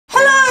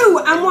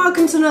and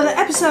welcome to another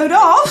episode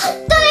of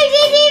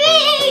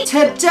DollyDTV!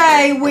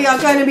 Today we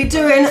are going to be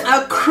doing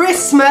a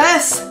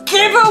Christmas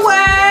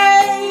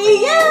giveaway!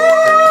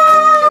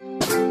 Yeah!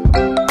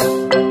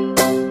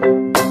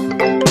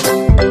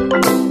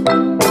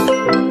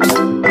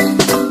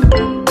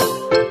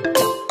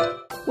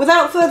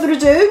 Without further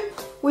ado,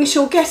 we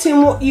shall get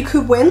in what you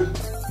could win.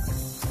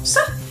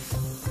 So,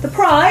 the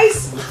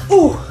prize,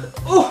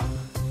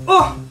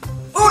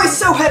 it's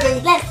so heavy.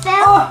 Let's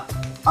fill.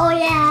 Oh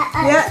yeah,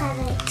 that's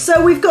heavy.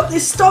 So we've got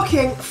this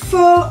stocking full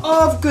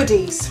of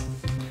goodies.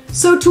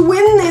 So to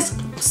win this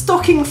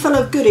stocking full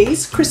of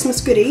goodies,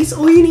 Christmas goodies,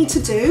 all you need to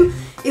do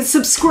is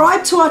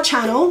subscribe to our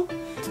channel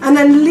and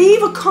then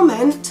leave a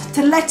comment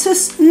to let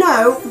us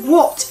know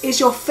what is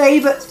your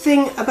favourite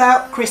thing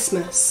about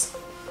Christmas.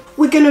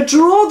 We're going to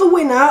draw the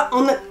winner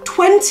on the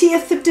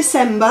 20th of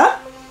December.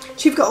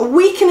 So you've got a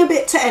week and a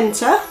bit to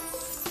enter,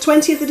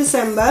 20th of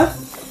December,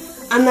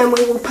 and then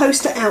we will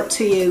post it out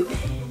to you.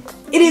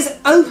 It is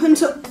open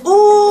to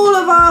all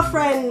of our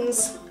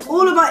friends,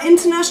 all of our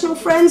international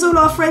friends, all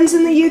our friends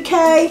in the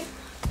UK,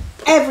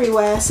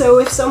 everywhere. So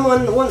if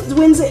someone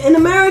wins it in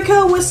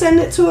America, we'll send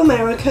it to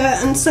America,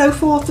 and so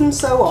forth and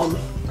so on.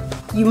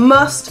 You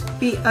must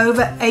be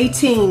over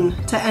 18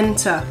 to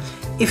enter.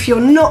 If you're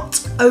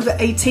not over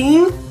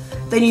 18,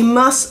 then you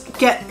must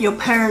get your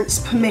parents'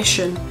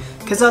 permission,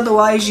 because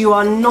otherwise you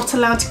are not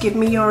allowed to give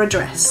me your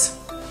address.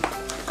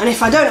 And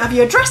if I don't have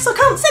your address, I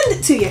can't send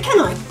it to you, can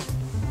I?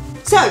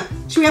 So,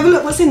 shall we have a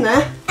look what's in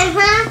there?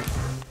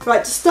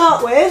 Right, to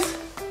start with,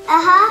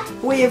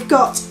 we have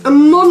got a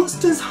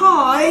Monsters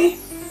High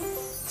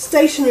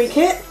stationery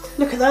kit.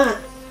 Look at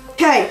that.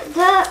 Okay,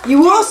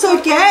 you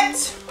also get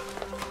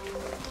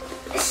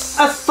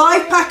a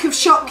 5-pack of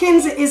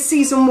Shopkins. It is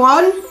season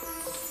 1.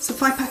 It's a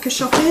 5-pack of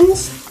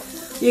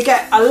Shopkins. You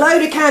get a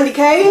load of candy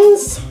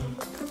canes.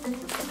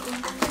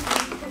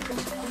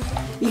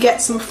 You get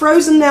some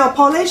frozen nail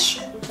polish.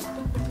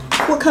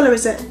 What colour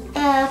is it?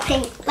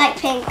 Pink, light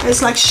pink.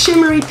 It's like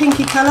shimmery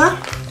pinky colour.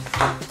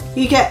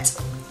 You get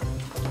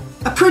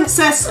a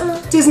Princess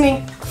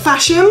Disney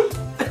fashion,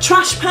 a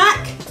trash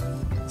pack,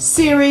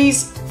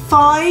 series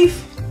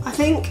 5, I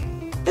think.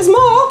 There's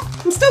more,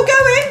 I'm still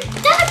going.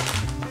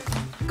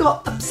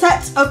 Got a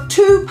set of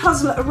 2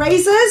 puzzle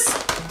erasers.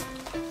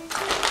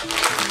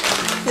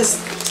 There's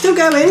still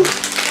going.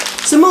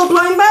 Some more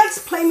blind bags,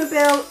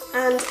 Playmobil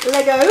and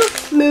Lego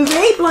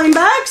movie blind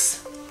bags.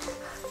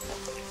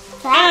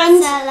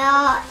 That's a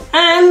lot.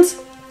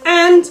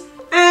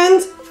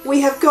 And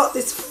we have got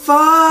this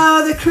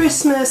Father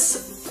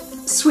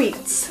Christmas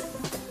sweets.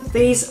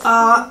 These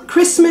are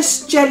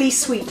Christmas jelly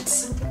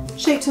sweets,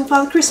 shaped in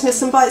Father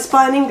Christmas, and it's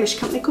by an English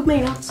company called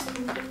Maynard's.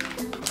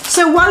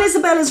 So while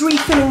Isabella's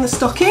refilling the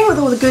stocking with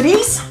all the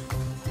goodies,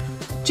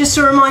 just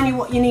to remind you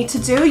what you need to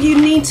do, you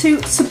need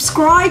to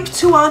subscribe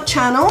to our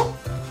channel,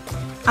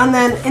 and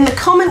then in the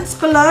comments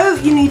below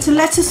you need to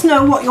let us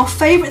know what your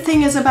favourite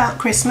thing is about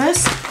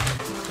Christmas.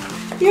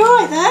 You're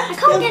alright there? I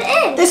can't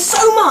get in. There's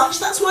so much,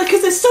 that's why,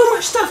 because there's so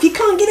much stuff, you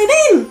can't get it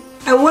in.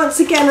 And once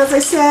again, as I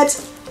said,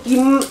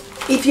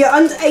 if you're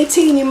under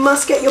 18, you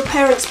must get your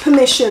parents'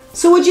 permission.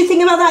 So what do you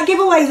think about that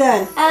giveaway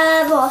then?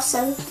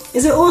 Awesome.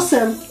 Is it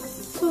awesome?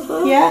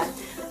 Yeah?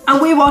 And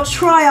we will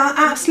try our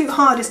absolute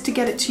hardest to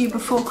get it to you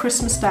before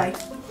Christmas Day.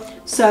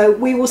 So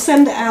we will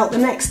send it out the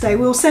next day.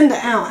 We'll send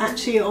it out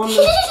actually on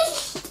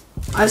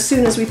as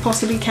soon as we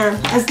possibly can,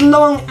 as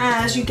long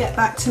as you get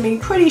back to me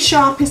pretty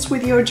sharpest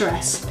with your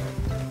address.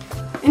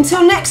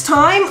 Until next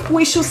time,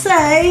 we shall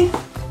say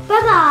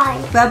bye-bye.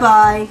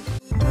 Bye-bye.